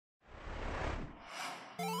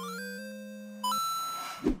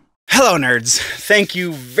Hello nerds, thank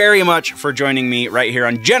you very much for joining me right here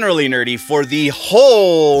on Generally Nerdy for the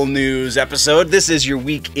whole news episode. This is your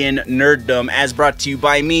week in Nerddom as brought to you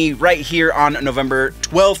by me right here on November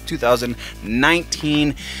 12th,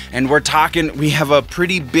 2019. And we have a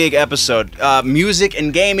pretty big episode. Music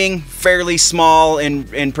and gaming, fairly small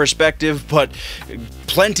in perspective, but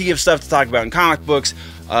plenty of stuff to talk about in comic books.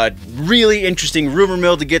 Really interesting rumor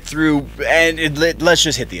mill to get through, and let's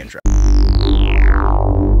just hit the intro.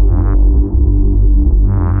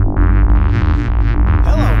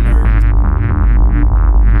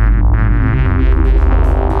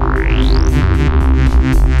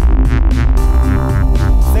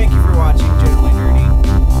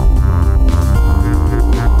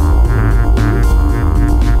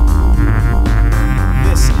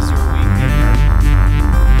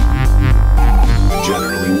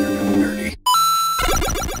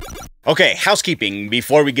 Okay, housekeeping.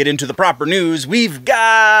 Before we get into the proper news, we're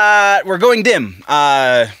going dim.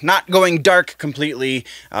 Not going dark completely,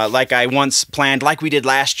 like I once planned, like we did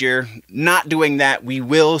last year. Not doing that. We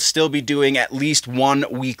will still be doing at least one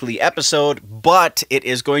weekly episode, but it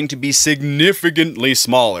is going to be significantly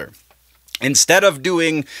smaller. Instead of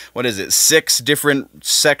doing, 6 different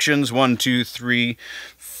sections, 1, 2, 3,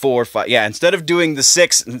 4, 5, yeah, instead of doing the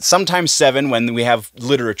 6, sometimes 7 when we have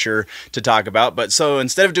literature to talk about, but so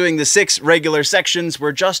instead of doing the 6 regular sections,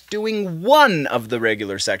 we're just doing one of the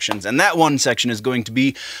regular sections, and that one section is going to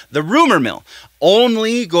be the rumor mill.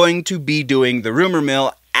 Only going to be doing the rumor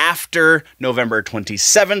mill after November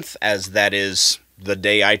 27th, as that is the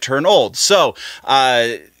day I turn old. So,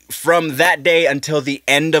 from that day until the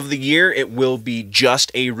end of the year, it will be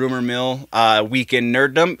just a rumor mill week in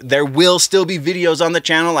Nerddom. There will still be videos on the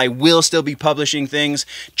channel. I will still be publishing things,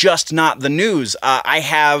 just not the news. I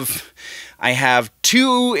have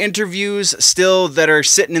 2 interviews still that are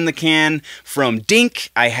sitting in the can from Dink.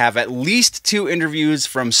 I have at least 2 interviews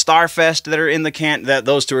from Starfest that are in the can.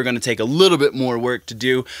 Those 2 are going to take a little bit more work to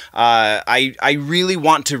do. I really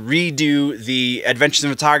want to redo the Adventures in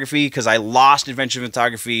Photography because I lost Adventures in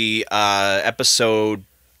Photography episode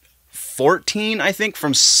 14, I think,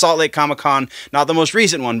 from Salt Lake Comic-Con. Not the most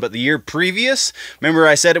recent one, but the year previous. Remember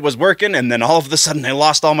I said it was working and then all of a sudden I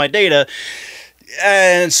lost all my data.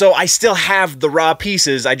 And so I still have the raw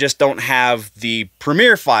pieces, I just don't have the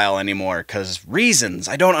Premiere file anymore, because reasons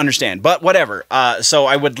I don't understand, but whatever. So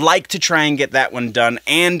I would like to try and get that one done,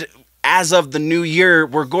 and as of the new year,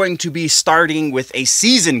 we're going to be starting with a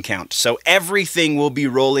season count. So everything will be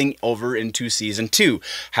rolling over into season 2.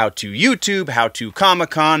 How to YouTube, how to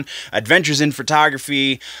Comic-Con, Adventures in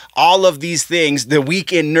Photography, all of these things, the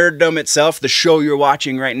week in Nerddom itself, the show you're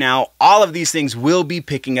watching right now, all of these things will be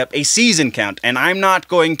picking up a season count. And I'm not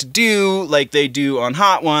going to do like they do on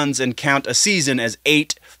Hot Ones and count a season as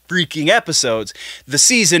 8 freaking episodes. The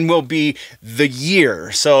season will be the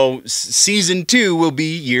year. So season 2 will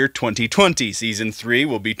be year 2020. Season 3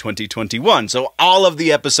 will be 2021. So all of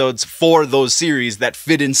the episodes for those series that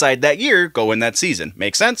fit inside that year go in that season.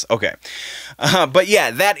 Make sense? Okay. But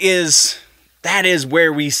yeah, that is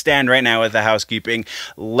where we stand right now with the housekeeping.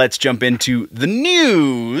 Let's jump into the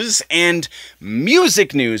news and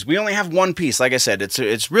music news. We only have one piece. Like I said,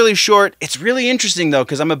 it's really short. It's really interesting, though,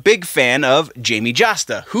 because I'm a big fan of Jamey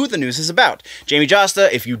Jasta, who the news is about. Jamey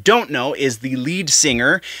Jasta, if you don't know, is the lead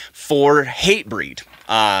singer for Hatebreed.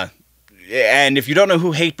 And if you don't know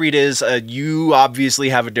who Hatebreed is, you obviously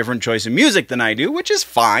have a different choice in music than I do, which is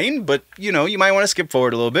fine, but, you know, you might want to skip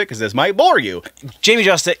forward a little bit because this might bore you. Jamey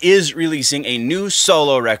Jasta is releasing a new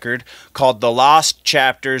solo record called The Lost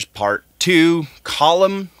Chapters Part 2,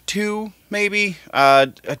 Column 2, maybe? I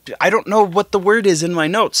don't know what the word is in my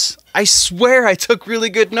notes. I swear I took really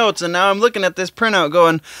good notes, and now I'm looking at this printout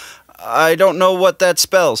going, I don't know what that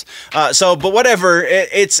spells. But whatever,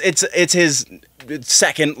 it's his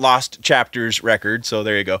second Lost Chapters record, so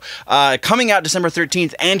there you go. Coming out December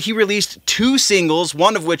 13th, and he released 2 singles,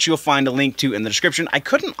 one of which you'll find a link to in the description. I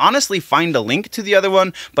couldn't honestly find a link to the other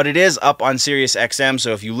one, but it is up on Sirius XM,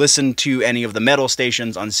 so if you listen to any of the metal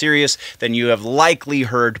stations on Sirius, then you have likely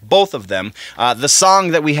heard both of them. The song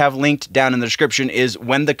that we have linked down in the description is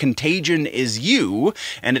When the Contagion Is You,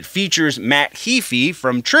 and it features Matt Heafy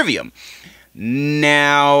from Trivium.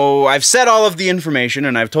 Now, I've said all of the information,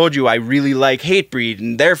 and I've told you I really like Hatebreed,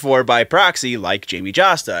 and therefore, by proxy, like Jamey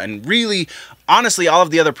Jasta. And really, honestly, all of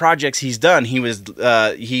the other projects he's done, he was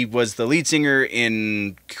the lead singer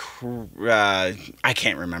in I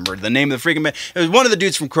can't remember the name of the freaking band. It was one of the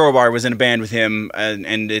dudes from Crowbar was in a band with him,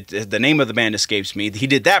 and the name of the band escapes me. He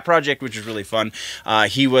did that project, which was really fun.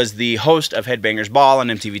 He was the host of Headbangers Ball on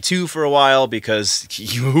MTV2 for a while, because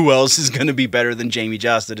who else is going to be better than Jamey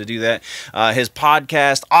Jasta to do that? His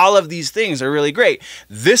podcast, all of these things are really great.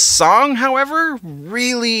 This song, however,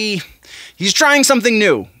 really, he's trying something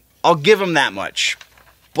new. I'll give him that much.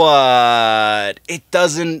 But it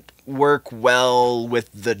doesn't work well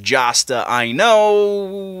with the Jasta I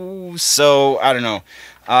know, so I don't know.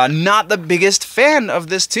 Not the biggest fan of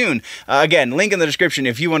this tune. Again, link in the description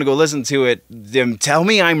if you want to go listen to it. Tell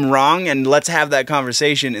me I'm wrong, and let's have that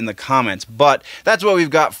conversation in the comments. But that's what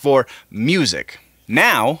we've got for music.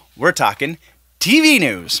 Now, we're talking TV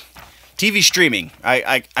news. TV streaming.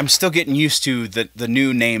 I'm still getting used to the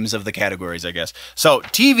new names of the categories, I guess. So,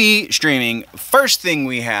 TV streaming, first thing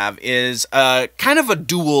we have is kind of a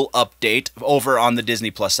dual update over on the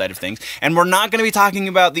Disney Plus side of things. And we're not going to be talking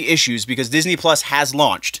about the issues because Disney Plus has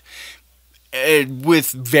launched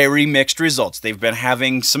with very mixed results. They've been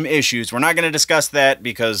having some issues. We're not going to discuss that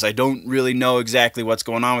because I don't really know exactly what's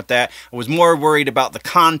going on with that. I was more worried about the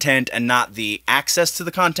content and not the access to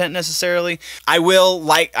the content necessarily. I will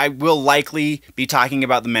likely be talking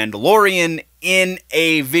about The Mandalorian in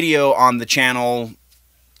a video on the channel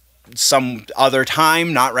some other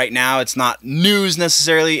time, not right now. It's not news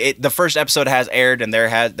necessarily. The first episode has aired, and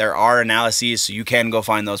there are analyses, so you can go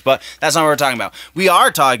find those, but that's not what we're talking about. We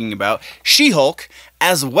are talking about She-Hulk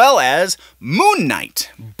as well as Moon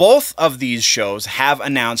Knight. Both of these shows have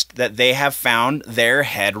announced that they have found their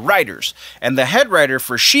head writers, and the head writer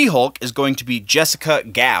for She-Hulk is going to be Jessica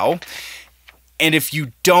Gao. And if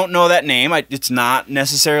you don't know that name, it's not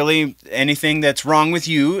necessarily anything that's wrong with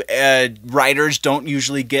you. Writers don't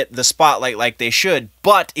usually get the spotlight like they should.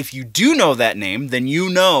 But if you do know that name, then you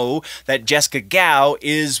know that Jessica Gao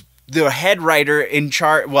is the head writer in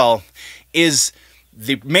charge, well, is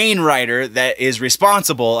the main writer that is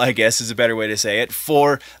responsible, I guess is a better way to say it,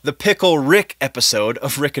 for the Pickle Rick episode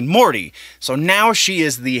of Rick and Morty. So now she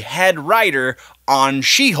is the head writer on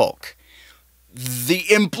She-Hulk. The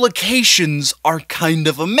implications are kind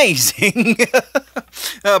of amazing.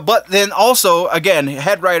 But then also, again,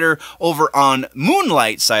 head writer over on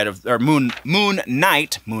Moonlight side of, or Moon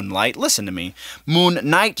Knight, listen to me. Moon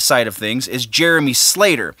Knight side of things is Jamey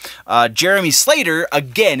Slater. Jamey Slater,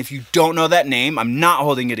 again, if you don't know that name, I'm not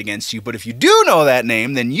holding it against you, but if you do know that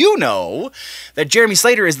name, then you know that Jamey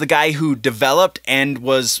Slater is the guy who developed and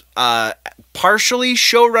was partially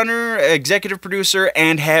showrunner, executive producer,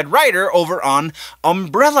 and head writer over on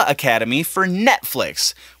Umbrella Academy for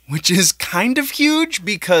Netflix, which is kind of huge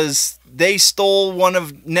because they stole one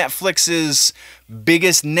of Netflix's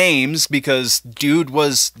biggest names, because dude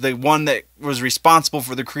was the one that was responsible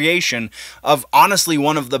for the creation of, honestly,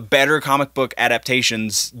 one of the better comic book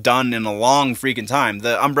adaptations done in a long freaking time.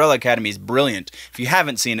 The Umbrella Academy is brilliant. If you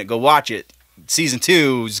haven't seen it, go watch it. Season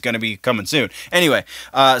 2 is going to be coming soon. Anyway,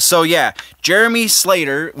 so yeah, Jamey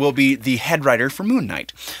Slater will be the head writer for Moon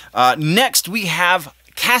Knight. Next, we have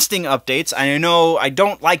casting updates. I know I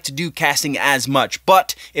don't like to do casting as much,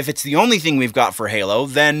 but if it's the only thing we've got for Halo,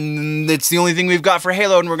 then it's the only thing we've got for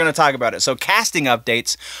Halo, and we're going to talk about it. So casting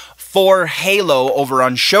updates for Halo over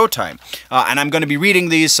on Showtime. And I'm going to be reading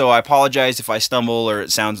these, so I apologize if I stumble or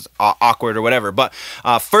it sounds awkward or whatever. But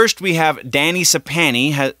first we have Danny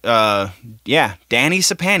Sapani. Yeah, Danny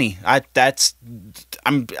Sapani.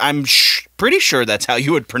 I'm pretty sure that's how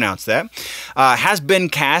you would pronounce that. Has been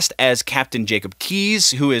cast as Captain Jacob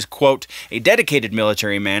Keyes, who is, quote, a dedicated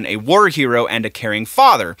military man, a war hero, and a caring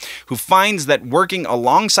father, who finds that working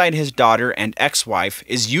alongside his daughter and ex-wife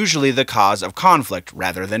is usually the cause of conflict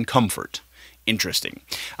rather than comfort. Interesting.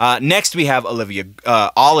 Next we have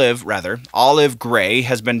Olive Gray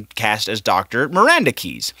has been cast as Dr. Miranda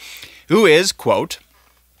Keyes, who is, quote,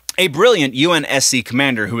 a brilliant UNSC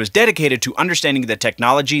commander who is dedicated to understanding the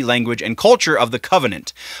technology, language, and culture of the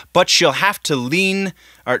Covenant, but she'll have to learn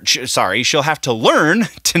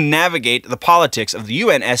to navigate the politics of the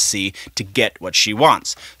UNSC to get what she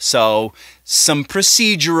wants. So, some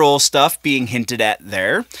procedural stuff being hinted at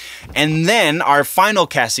there. And then our final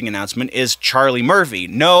casting announcement is Charlie Murphy.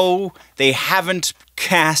 No, they haven't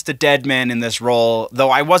cast a dead man in this role, though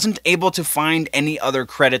I wasn't able to find any other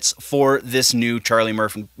credits for this new Charlie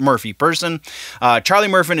Murphy person. Charlie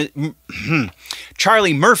Murphy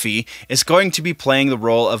is going to be playing the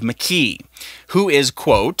role of McKee, who is,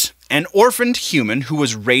 quote, an orphaned human who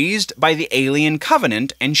was raised by the alien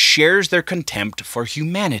Covenant and shares their contempt for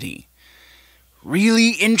humanity.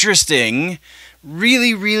 Really interesting.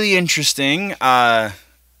 really, really interesting.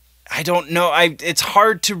 I don't know. It's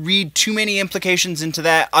hard to read too many implications into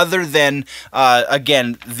that, other than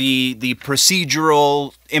again the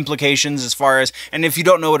procedural implications as far as, and if you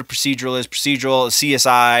don't know what a procedural is,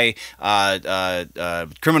 CSI,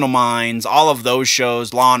 Criminal Minds, all of those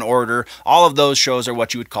shows, Law and Order, all of those shows are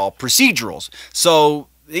what you would call procedurals. So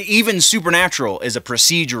even Supernatural is a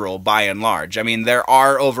procedural by and large. I mean, there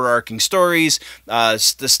are overarching stories, the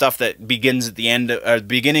stuff that begins at the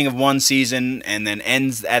beginning of one season and then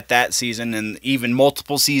ends at that season, and even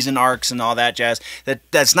multiple season arcs and all that jazz.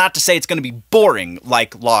 That's not to say it's going to be boring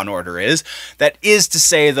like Law and Order is. That is to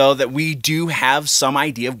say, though, that we do have some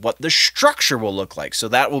idea of what the structure will look like, so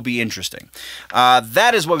that will be interesting.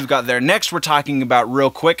 That is what we've got there. Next, we're talking about, real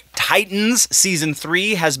quick, Titans Season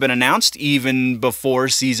 3 has been announced even before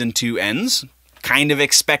Season 2 ends. Kind of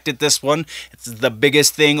expected this one. It's the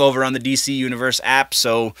biggest thing over on the DC Universe app,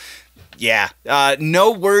 so yeah.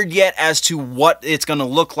 No word yet as to what it's going to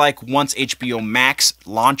look like once HBO Max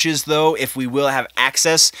launches, though. If we will have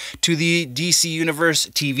access to the DC Universe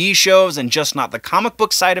TV shows and just not the comic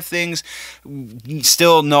book side of things,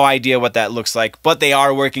 still no idea what that looks like, but they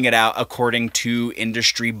are working it out according to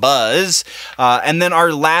industry buzz. And then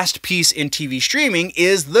our last piece in TV streaming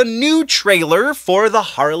is the new trailer for the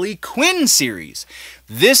Harley Quinn series.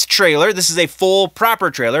 This trailer, this is a full,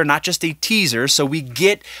 proper trailer, not just a teaser, so we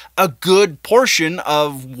get a good portion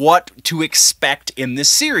of what to expect in this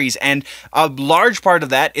series, and a large part of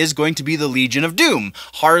that is going to be the Legion of Doom.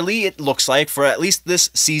 Harley, it looks like, for at least this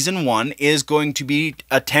Season 1, is going to be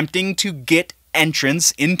attempting to get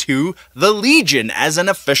entrance into the Legion as an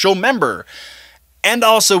official member. And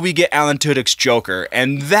also we get Alan Tudyk's Joker,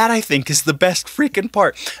 and that, I think, is the best freaking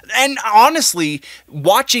part. And honestly,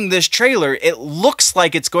 watching this trailer, it looks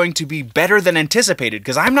like it's going to be better than anticipated,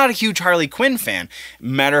 because I'm not a huge Harley Quinn fan.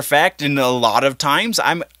 Matter of fact, in a lot of times,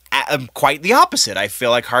 I'm quite the opposite. I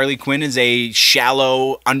feel like Harley Quinn is a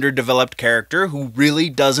shallow, underdeveloped character who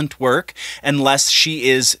really doesn't work unless she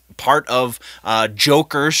is part of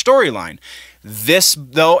Joker storyline. This,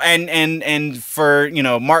 though, and for, you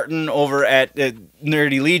know, Martin over at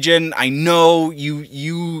Nerdy Legion, I know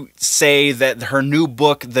you say that her new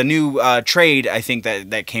book, the new trade, I think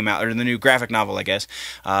that came out, or the new graphic novel, I guess,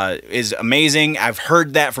 is amazing. I've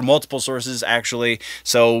heard that from multiple sources, actually.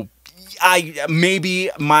 So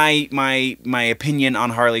maybe my opinion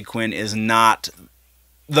on Harley Quinn is not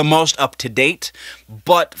the most up-to-date,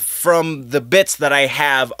 but from the bits that I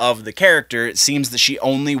have of the character, it seems that she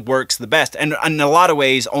only works the best, and in a lot of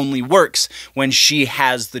ways only works when she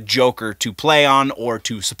has the Joker to play on or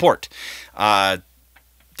to support. That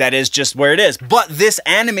is just where it is. But this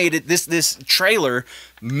animated, this trailer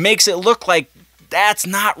makes it look like that's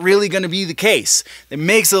not really going to be the case. It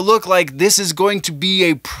makes it look like this is going to be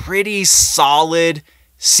a pretty solid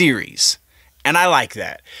series. And I like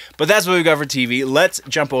that. But that's what we got for TV. Let's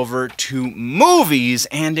jump over to movies.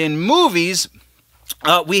 And in movies,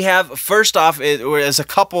 we have, first off, there's a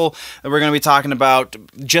couple that we're going to be talking about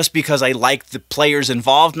just because I like the players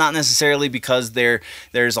involved, not necessarily because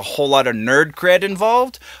there's a whole lot of nerd cred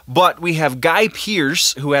involved. But we have Guy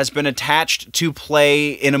Pearce, who has been attached to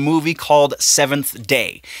play in a movie called Seventh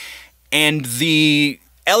Day. And the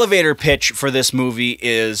elevator pitch for this movie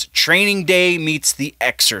is Training Day meets The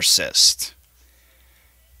Exorcist.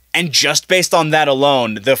 And just based on that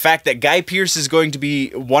alone, the fact that Guy Pearce is going to be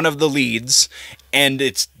one of the leads, and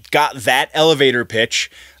it's got that elevator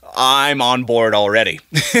pitch, I'm on board already.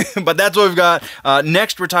 But that's what we've got.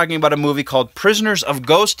 Next, we're talking about a movie called Prisoners of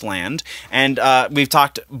Ghostland, and we've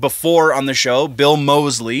talked before on the show. Bill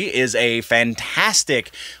Moseley is a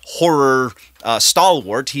fantastic horror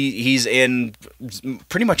stalwart. He's in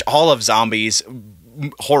pretty much all of Zombies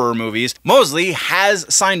horror movies. Moseley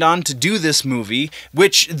has signed on to do this movie,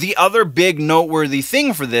 which the other big noteworthy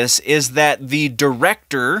thing for this is that the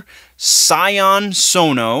director, Sion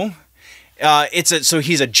Sono, so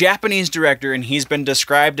he's a Japanese director, and he's been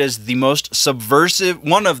described as the most subversive,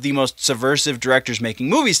 one of the most subversive directors making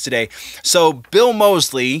movies today. So Bill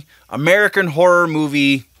Moseley, American horror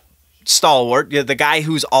movie stalwart, the guy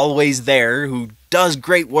who's always there, who does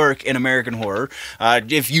great work in American horror.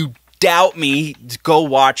 If you doubt me, go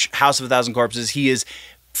watch House of a Thousand Corpses. He is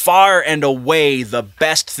far and away the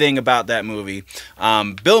best thing about that movie.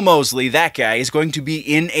 Bill Moseley, that guy, is going to be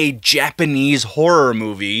in a Japanese horror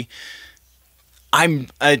movie.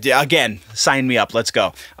 Again, sign me up. Let's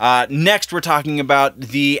go. Next, we're talking about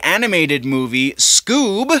the animated movie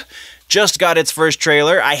Scoob. Just got its first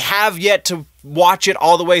trailer. I have yet to watch it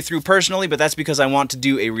all the way through personally, but that's because I want to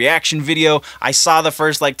do a reaction video. I saw the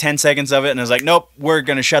first like 10 seconds of it and I was like, nope, we're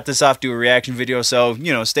gonna shut this off, do a reaction video. So,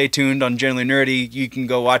 you know, stay tuned on Generally Nerdy. You can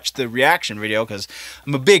go watch the reaction video because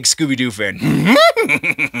I'm a big Scooby-Doo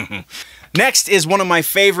fan. Next is one of my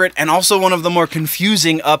favorite and also one of the more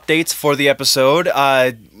confusing updates for the episode.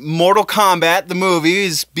 Mortal Kombat, the movie,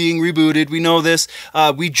 is being rebooted. We know this.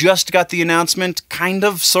 We just got the announcement, kind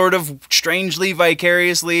of, sort of, strangely,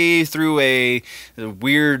 vicariously, through a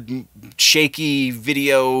weird, shaky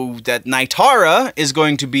video that Naitara is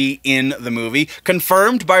going to be in the movie,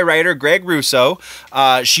 confirmed by writer Greg Russo.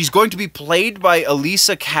 She's going to be played by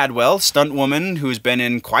Elisa Cadwell, stunt woman who's been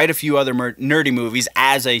in quite a few other nerdy movies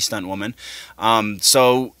as a stunt woman.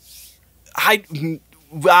 So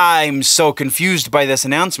I'm so confused by this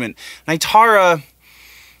announcement. Naitara,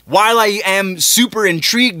 while I am super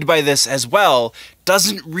intrigued by this as well,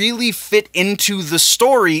 doesn't really fit into the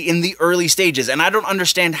story in the early stages. And I don't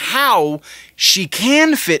understand how she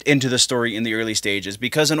can fit into the story in the early stages,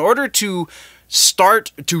 because in order to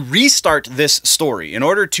restart this story, in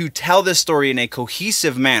order to tell this story in a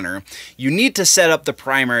cohesive manner, you need to set up the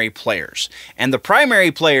primary players. And the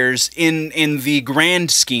primary players, in the grand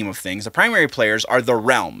scheme of things, the primary players are the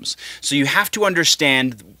realms. So you have to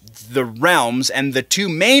understand the realms, and the two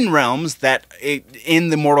main realms that in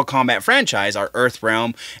the Mortal Kombat franchise are Earth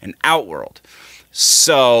Realm and Outworld.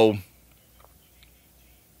 So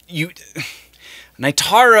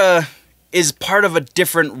Naitara is part of a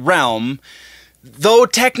different realm, though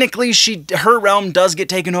technically her realm does get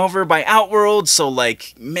taken over by Outworld, so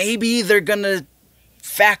like maybe they're gonna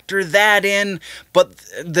factor that in, but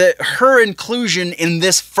her inclusion in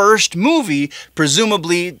this first movie,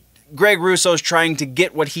 presumably Greg Russo's trying to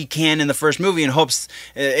get what he can in the first movie in hopes,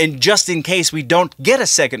 and just in case we don't get a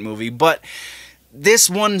second movie, but this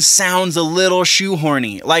one sounds a little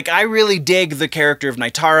shoehorny. Like, I really dig the character of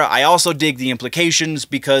Naitara. I also dig the implications,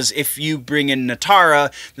 because if you bring in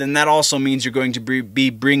Naitara, then that also means you're going to be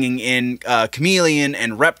bringing in Chameleon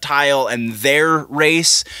and Reptile and their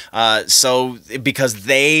race. So, because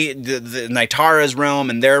the Naitara's realm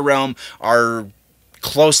and their realm are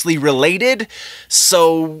closely related.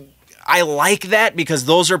 So I like that, because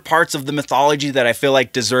those are parts of the mythology that I feel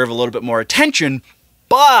like deserve a little bit more attention,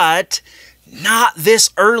 but not this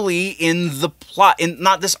early in the plot,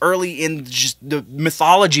 not this early in just the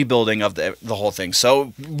mythology building of the whole thing.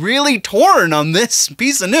 So really torn on this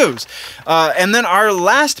piece of news. And then our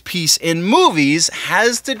last piece in movies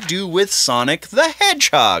has to do with Sonic the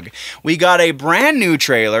Hedgehog. We got a brand new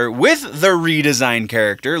trailer with the redesigned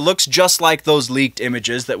character. Looks just like those leaked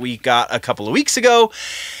images that we got a couple of weeks ago.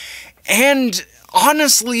 And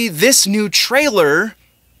honestly, this new trailer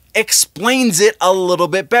explains it a little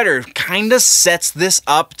bit better. Kind of sets this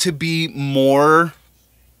up to be more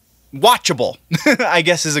watchable, I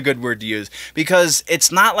guess is a good word to use, because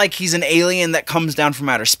it's not like he's an alien that comes down from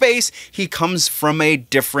outer space. He comes from a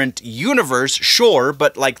different universe, sure,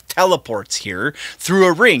 but like teleports here through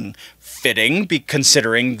a ring. Fitting,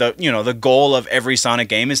 considering the goal of every Sonic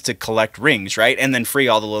game is to collect rings, right? And then free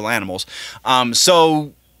all the little animals.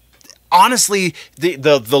 So honestly,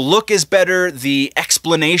 the look is better, the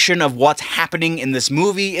explanation of what's happening in this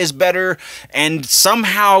movie is better, and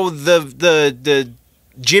somehow the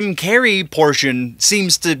Jim Carrey portion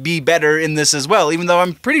seems to be better in this as well, even though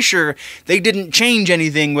I'm pretty sure they didn't change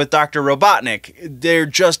anything with Dr. Robotnik. They're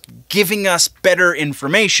just giving us better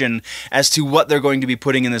information as to what they're going to be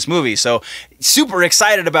putting in this movie. So super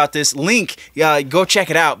excited about this. Link, go check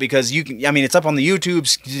it out, because it's up on the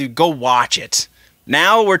YouTubes. Go watch it.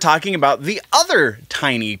 Now we're talking about the other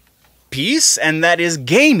tiny piece, and that is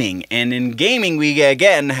gaming. And in gaming, we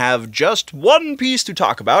again have just one piece to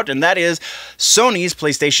talk about, and that is Sony's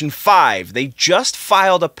PlayStation 5. They just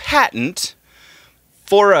filed a patent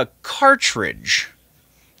for a cartridge.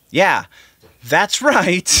 Yeah, that's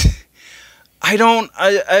right.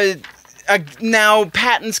 Now,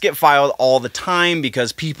 patents get filed all the time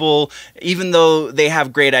because people, even though they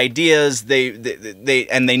have great ideas, they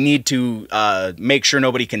need to make sure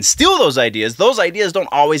nobody can steal those ideas don't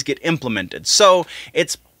always get implemented. So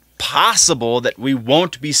it's possible that we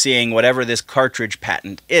won't be seeing whatever this cartridge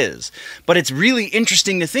patent is. But it's really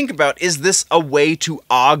interesting to think about, is this a way to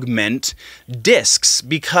augment discs?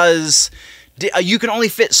 Because you can only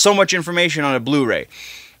fit so much information on a Blu-ray.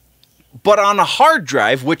 But on a hard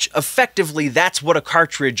drive, which effectively that's what a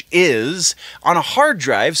cartridge is, on a hard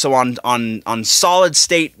drive, so on a solid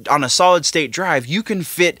state drive, you can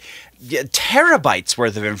fit terabytes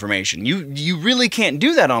worth of information. You really can't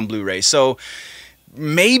do that on Blu-ray. So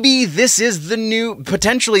maybe this is the new,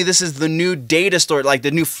 potentially this is the new data store, like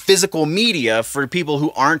the new physical media for people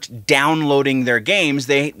who aren't downloading their games.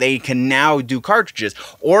 They can now do cartridges.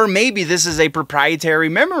 Or maybe this is a proprietary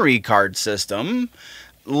memory card system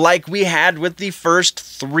like we had with the first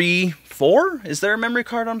 3, 4? Is there a memory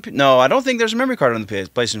card on... No, I don't think there's a memory card on the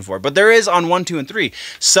PlayStation 4, but there is on 1, 2, and 3.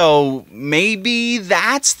 So maybe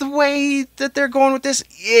that's the way that they're going with this.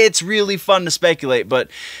 It's really fun to speculate,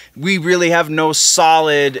 but we really have no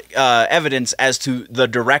solid evidence as to the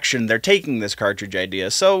direction they're taking this cartridge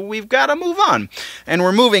idea. So we've got to move on. And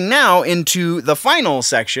we're moving now into the final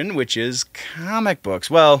section, which is comic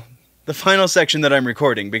books. Well, the final section that I'm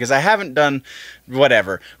recording, because I haven't done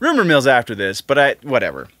whatever. Rumor mills after this, but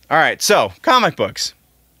whatever. All right, so comic books.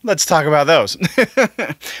 Let's talk about those.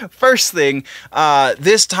 First thing,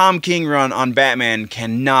 this Tom King run on Batman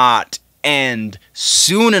cannot end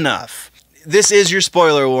soon enough. This is your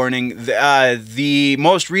spoiler warning. The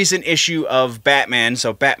most recent issue of Batman,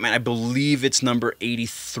 so Batman, I believe it's number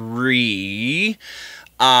 83,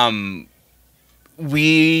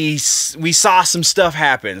 we saw some stuff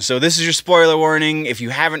happen. So this is your spoiler warning. If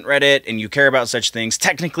you haven't read it and you care about such things,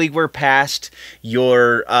 technically we're past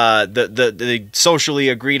your the socially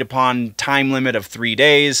agreed upon time limit of 3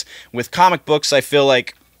 days. With comic books, I feel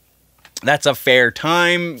like that's a fair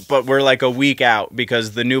time, but we're like a week out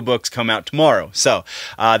because the new books come out tomorrow. So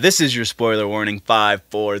this is your spoiler warning. 5,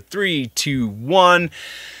 4, 3, 2, 1.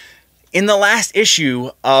 In the last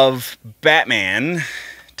issue of Batman,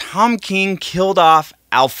 Tom King killed off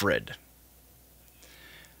Alfred.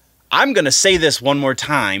 I'm going to say this one more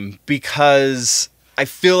time because I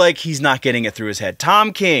feel like he's not getting it through his head.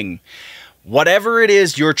 Tom King, whatever it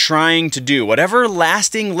is you're trying to do, whatever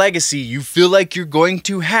lasting legacy you feel like you're going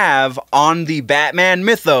to have on the Batman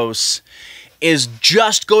mythos, is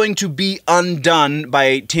just going to be undone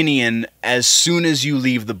by Tinian as soon as you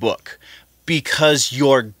leave the book. Because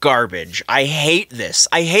you're garbage. I hate this.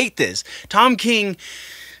 I hate this. Tom King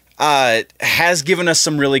has given us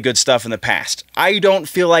some really good stuff in the past. I don't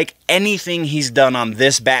feel like anything he's done on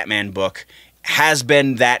this Batman book has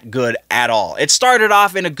been that good at all. It started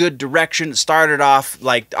off in a good direction. It started off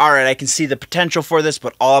like, all right, I can see the potential for this,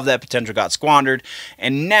 but all of that potential got squandered,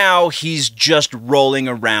 and now he's just rolling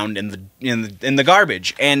around in the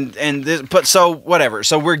garbage. And this, but so whatever.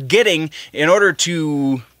 So we're getting, in order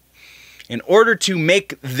to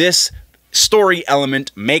make this story element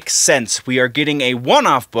makes sense, we are getting a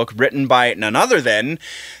one-off book written by none other than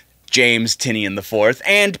James Tynion IV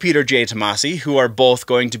and Peter J. Tomasi, who are both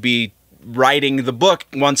going to be writing the book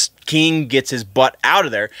once King gets his butt out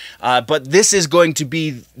of there. But this is going to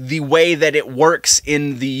be the way that it works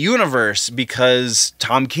in the universe, because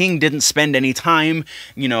Tom King didn't spend any time,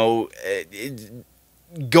 you know,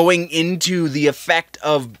 going into the effect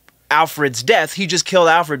of Alfred's death. He just killed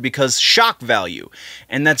Alfred because shock value,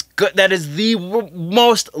 and that's good. That is the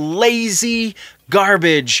most lazy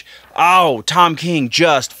garbage. Oh, Tom King,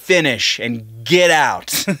 just finish and get out.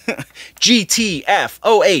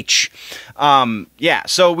 GTFOH. Yeah,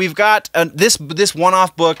 so we've got this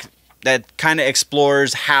one-off book that kind of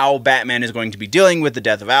explores how Batman is going to be dealing with the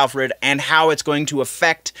death of Alfred and how it's going to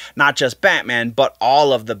affect not just Batman, but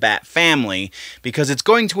all of the Bat family, because it's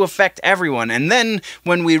going to affect everyone. And then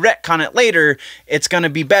when we retcon it later, it's going to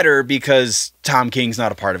be better because Tom King's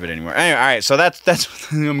not a part of it anymore. Anyway, all right, so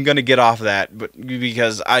that's I'm going to get off of that, but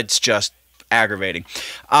because it's just aggravating.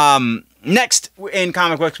 Next, in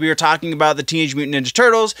comic books, we were talking about the Teenage Mutant Ninja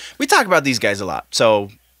Turtles. We talk about these guys a lot, so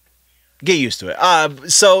get used to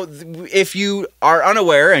it. So if you are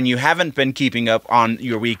unaware and you haven't been keeping up on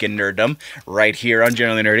your week in nerddom right here on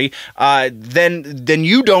Generally Nerdy, then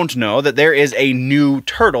you don't know that there is a new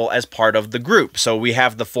turtle as part of the group. So we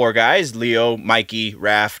have the 4 guys, Leo, Mikey,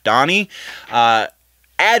 Raph, Donnie.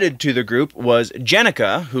 Added to the group was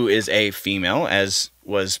Jenica, who is a female, as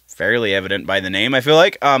was fairly evident by the name, I feel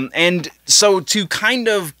like. And so to kind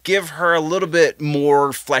of give her a little bit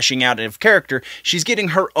more fleshing out of character, she's getting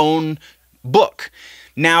her own book.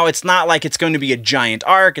 Now, it's not like it's going to be a giant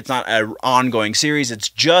arc. It's not an ongoing series. It's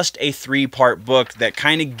just a 3-part book that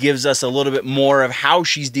kind of gives us a little bit more of how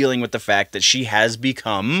she's dealing with the fact that she has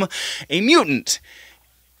become a mutant.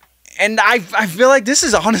 And I feel like this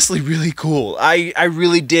is honestly really cool. I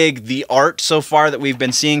really dig the art so far that we've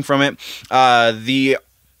been seeing from it. The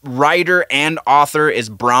writer and author is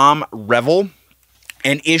Bram Revel,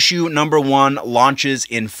 and issue number 1 launches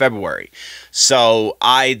in February. So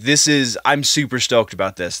I'm super stoked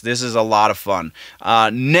about this. This is a lot of fun.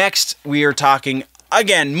 Next, we are talking,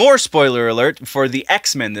 again, more spoiler alert for the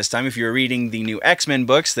X-Men this time. If you're reading the new X-Men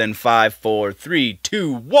books, then 5, 4, 3,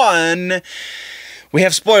 2, 1... We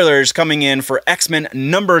have spoilers coming in for X-Men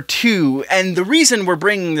 #2, and the reason we're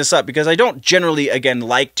bringing this up, because I don't generally, again,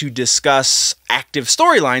 like to discuss active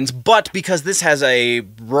storylines, but because this has a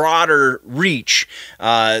broader reach,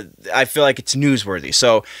 I feel like it's newsworthy.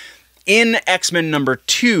 So, in X-Men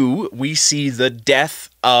 #2, we see the death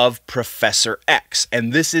of Professor X.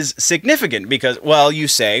 And this is significant because, well, you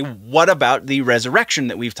say, what about the resurrection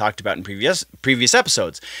that we've talked about in previous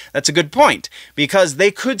episodes? That's a good point, because they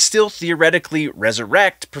could still theoretically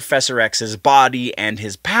resurrect Professor X's body and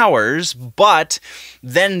his powers, but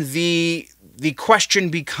then the question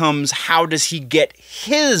becomes, how does he get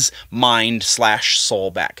his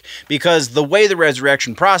mind/soul back? Because the way the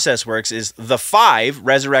resurrection process works is the Five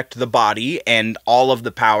resurrect the body and all of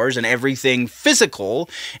the powers and everything physical,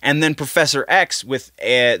 and then Professor X, with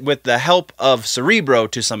the help of Cerebro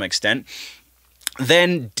to some extent,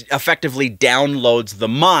 then effectively downloads the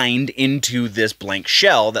mind into this blank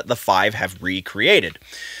shell that the Five have recreated.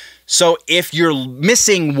 So if you're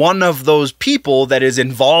missing one of those people that is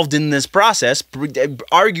involved in this process,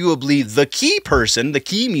 arguably the key person, the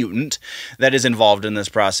key mutant that is involved in this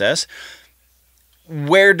process,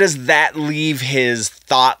 where does that leave his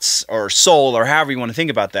thoughts or soul, or however you want to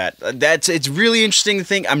think about that? It's really interesting to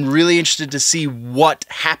think. I'm really interested to see what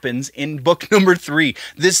happens in book #3.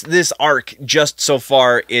 This arc just so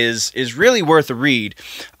far is really worth a read.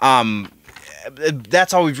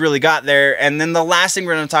 That's all we've really got there. And then the last thing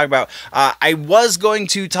we're going to talk about, I was going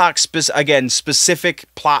to talk specific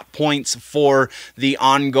plot points for the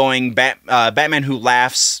ongoing Batman Who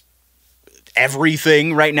Laughs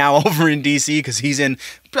everything right now over in DC, because he's in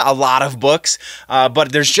a lot of books,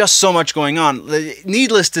 but there's just so much going on.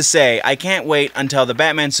 Needless to say, I can't wait until the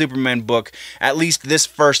Batman-Superman book, at least this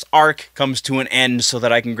first arc, comes to an end so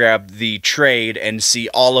that I can grab the trade and see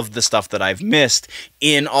all of the stuff that I've missed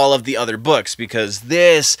in all of the other books, because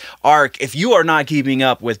this arc, if you are not keeping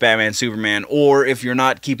up with Batman-Superman, or if you're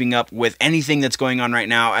not keeping up with anything that's going on right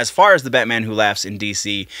now as far as the Batman Who Laughs in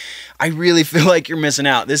DC, I really feel like you're missing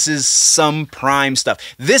out. This is some prime stuff.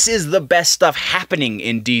 This is the best stuff happening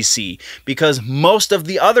in DC, because most of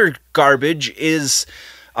the other garbage is,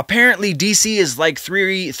 apparently DC is like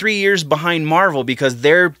three years behind Marvel, because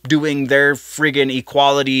they're doing their friggin'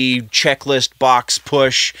 equality checklist box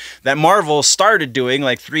push that Marvel started doing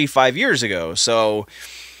like 5 years ago. So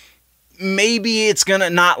maybe it's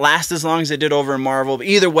gonna not last as long as it did over in Marvel, but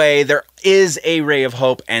either way, there is a ray of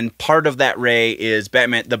hope, and part of that ray is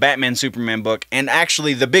the Batman-Superman book, and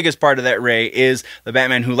actually the biggest part of that ray is the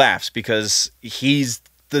Batman Who Laughs, because he's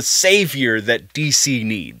the savior that DC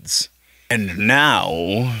needs. And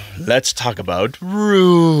now, let's talk about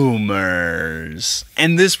rumors.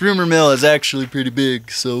 And this rumor mill is actually pretty big,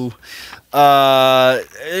 so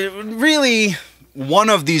really, one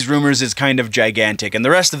of these rumors is kind of gigantic, and the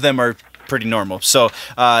rest of them are pretty normal. So,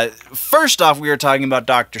 first off, we are talking about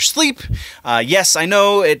Dr. Sleep. Yes, I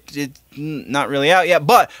know it's not really out yet,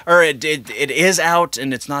 it is out,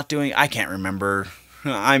 and it's not doing, I can't remember.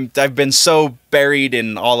 I've been so buried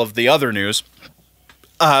in all of the other news.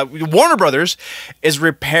 Warner Brothers is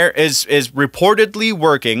reportedly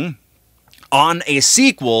working on a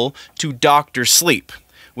sequel to Dr. Sleep,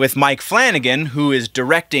 with Mike Flanagan, who is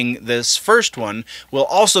directing this first one, will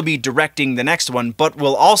also be directing the next one, but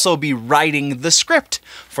will also be writing the script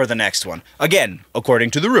for the next one. Again, according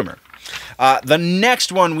to the rumor. The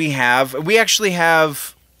next one we actually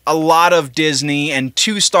have a lot of Disney and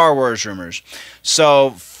 2 Star Wars rumors.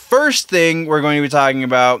 So, first thing we're going to be talking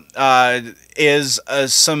about is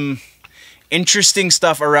some interesting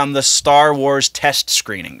stuff around the Star Wars test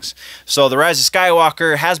screenings. So, The Rise of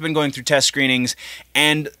Skywalker has been going through test screenings,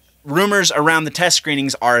 and rumors around the test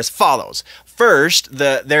screenings are as follows. First,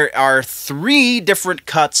 there are 3 different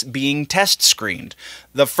cuts being test screened.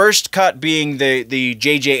 The first cut being the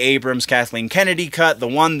J.J. Abrams, Kathleen Kennedy cut, the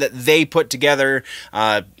one that they put together,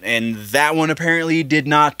 and that one apparently did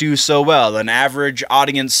not do so well, an average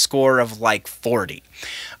audience score of like 40.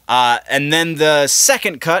 And then the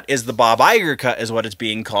second cut is the Bob Iger cut, is what it's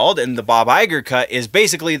being called, and the Bob Iger cut is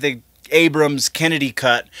basically the Abrams-Kennedy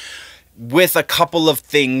cut, with a couple of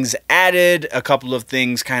things added, a couple of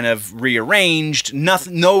things kind of rearranged.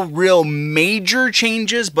 No real major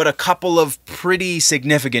changes, but a couple of pretty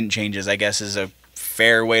significant changes, I guess is a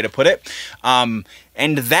fair way to put it. And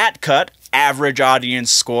that cut, average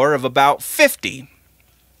audience score of about 50.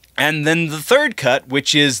 And then the third cut,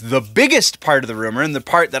 which is the biggest part of the rumor, and the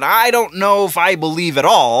part that I don't know if I believe at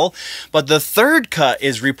all, but the third cut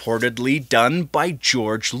is reportedly done by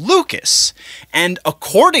George Lucas. And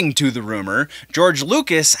according to the rumor, George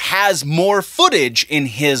Lucas has more footage in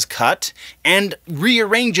his cut and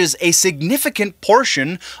rearranges a significant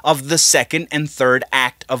portion of the second and third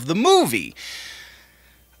act of the movie.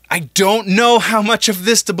 I don't know how much of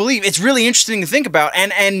this to believe. It's really interesting to think about.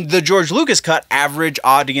 And the George Lucas cut average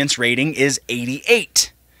audience rating is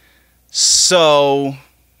 88. So,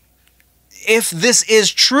 if this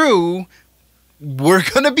is true, we're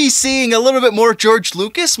going to be seeing a little bit more George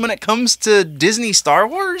Lucas when it comes to Disney Star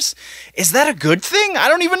Wars? Is that a good thing? I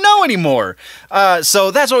don't even know anymore. So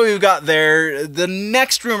that's what we've got there. The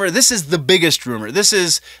next rumor, this is the biggest rumor. This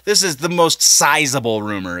is the most sizable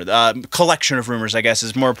rumor. Collection of rumors, I guess,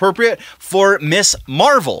 is more appropriate for Miss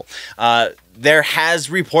Marvel. There has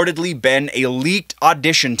reportedly been a leaked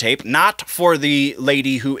audition tape, not for the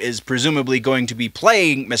lady who is presumably going to be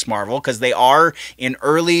playing Miss Marvel, because they are in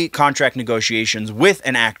early contract negotiations with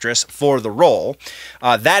an actress for the role.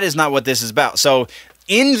 That is not what this is about. So,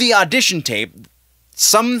 in the audition tape,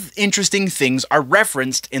 some interesting things are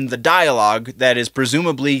referenced in the dialogue that is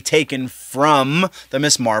presumably taken from the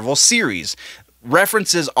Miss Marvel series.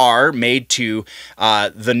 References are made to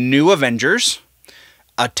the New Avengers,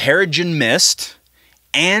 a Terrigen Mist,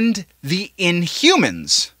 and the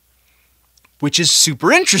Inhumans, which is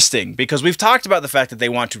super interesting because we've talked about the fact that they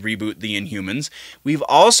want to reboot the Inhumans. We've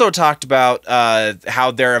also talked about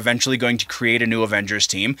how they're eventually going to create a new Avengers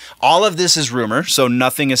team. All of this is rumor, so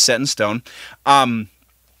nothing is set in stone.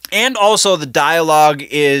 And also the dialogue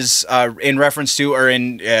is in reference to or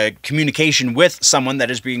in communication with someone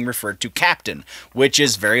that is being referred to Captain, which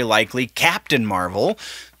is very likely Captain Marvel.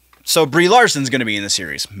 So Brie Larson's going to be in the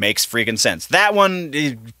series. Makes freaking sense. That one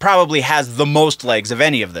probably has the most legs of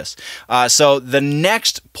any of this. So the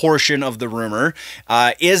next portion of the rumor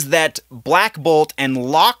is that Black Bolt and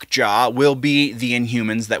Lockjaw will be the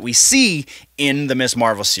Inhumans that we see in the Miss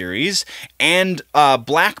Marvel series. And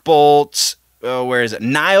Black Bolt's, where is it?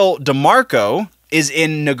 Niall DeMarco is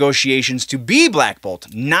in negotiations to be Black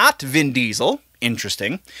Bolt, not Vin Diesel.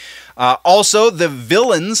 Interesting. Also, the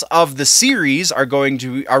villains of the series are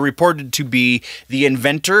reported to be the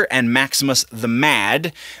Inventor and Maximus the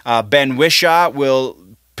Mad. Ben Whishaw will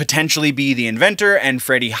potentially be the Inventor, and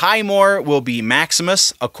Freddie Highmore will be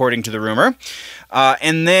Maximus, according to the rumor.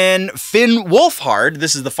 And then Finn Wolfhard,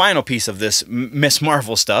 this is the final piece of this Miss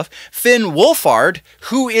Marvel stuff. Finn Wolfhard,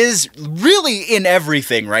 who is really in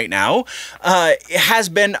everything right now, has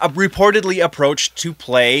been reportedly approached to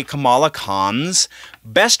play Kamala Khan's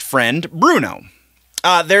best friend, Bruno.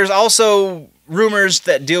 There's also rumors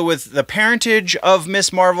that deal with the parentage of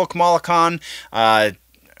Miss Marvel, Kamala Khan.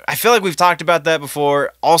 I feel like we've talked about that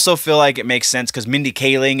before. Also feel like it makes sense because Mindy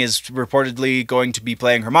Kaling is reportedly going to be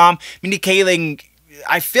playing her mom. Mindy Kaling,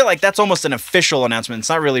 I feel like that's almost an official announcement. It's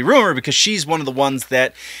not really rumor because she's one of the ones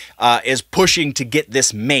that is pushing to get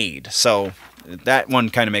this made. So that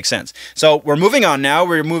one kind of makes sense. So we're moving on now.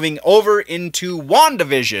 We're moving over into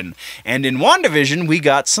WandaVision. And in WandaVision, we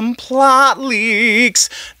got some plot leaks.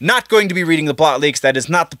 Not going to be reading the plot leaks. That is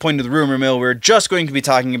not the point of the rumor mill. We're just going to be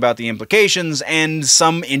talking about the implications and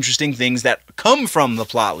some interesting things that come from the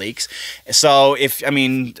plot leaks. So it's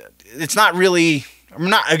not really... I'm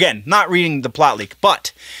not reading the plot leak,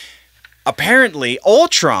 but apparently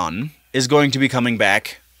Ultron is going to be coming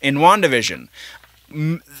back in WandaVision.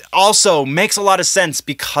 Also makes a lot of sense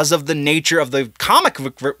because of the nature of the comic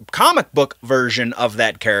book version of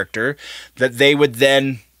that character, that they would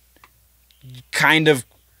then kind of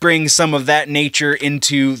bring some of that nature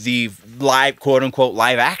into the live, quote-unquote,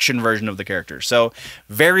 live-action version of the character. So,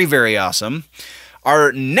 very, very awesome.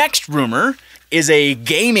 Our next rumor is a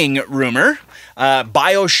gaming rumor.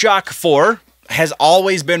 BioShock 4 has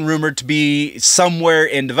always been rumored to be somewhere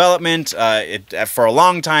in development. For a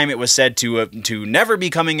long time, it was said to never be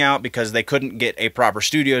coming out because they couldn't get a proper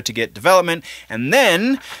studio to get development. And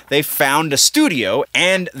then they found a studio,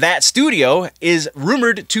 and that studio is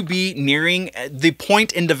rumored to be nearing the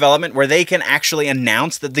point in development where they can actually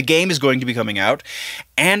announce that the game is going to be coming out.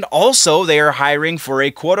 And also, they are hiring for a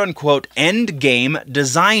quote-unquote end game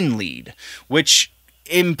design lead, which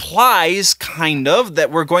implies kind of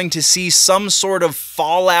that we're going to see some sort of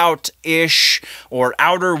Fallout-ish or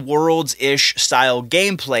Outer Worlds-ish style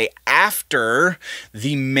gameplay after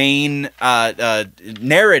the main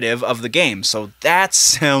narrative of the game. So that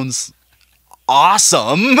sounds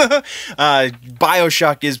awesome.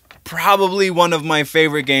 BioShock is probably one of my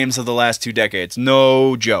favorite games of the last 2 decades.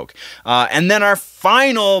 No joke. And then our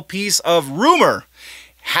final piece of rumor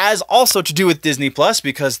has also to do with Disney Plus,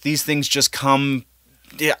 because these things just come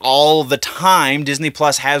all the time. Disney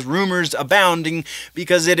Plus has rumors abounding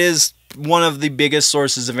because it is one of the biggest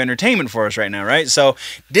sources of entertainment for us right now, right? So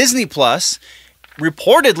Disney Plus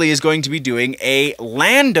reportedly is going to be doing a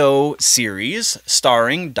Lando series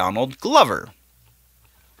starring Donald Glover.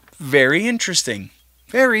 Very interesting.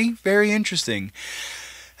 Very, very interesting.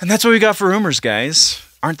 And that's what we got for rumors, guys.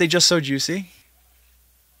 Aren't they just so juicy?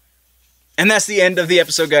 And that's the end of the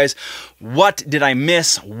episode, guys. What did I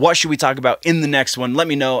miss? What should we talk about in the next one? Let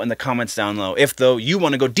me know in the comments down below. If, though, you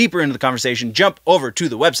want to go deeper into the conversation, jump over to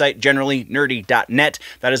the website, generallynerdy.net.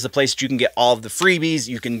 That is the place that you can get all of the freebies.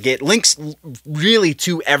 You can get links really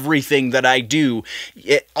to everything that I do.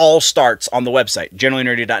 It all starts on the website,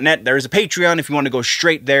 generallynerdy.net. There is a Patreon if you want to go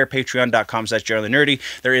straight there, patreon.com/generallynerdy.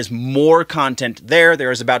 There is more content there. There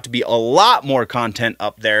is about to be a lot more content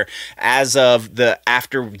up there as of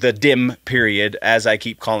after the dim period, as I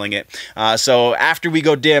keep calling it. So after we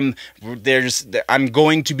go dim, I'm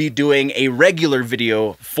going to be doing a regular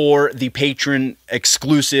video for the patron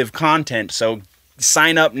exclusive content. So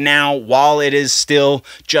sign up now while it is still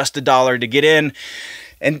just $1 to get in.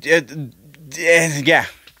 And yeah,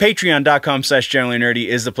 patreon.com/generallynerdy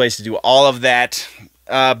is the place to do all of that.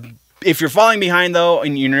 If you're falling behind, though,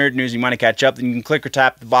 in your nerd news, you want to catch up, then you can click or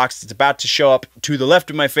tap the box that's about to show up to the left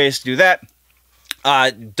of my face to do that.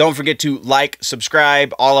 Don't forget to like,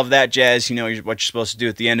 subscribe, all of that jazz. You know what you're supposed to do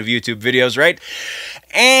at the end of YouTube videos, right?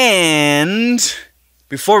 And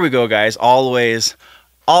before we go, guys, always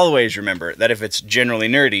remember that if it's generally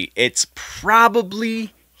nerdy, it's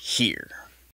probably here.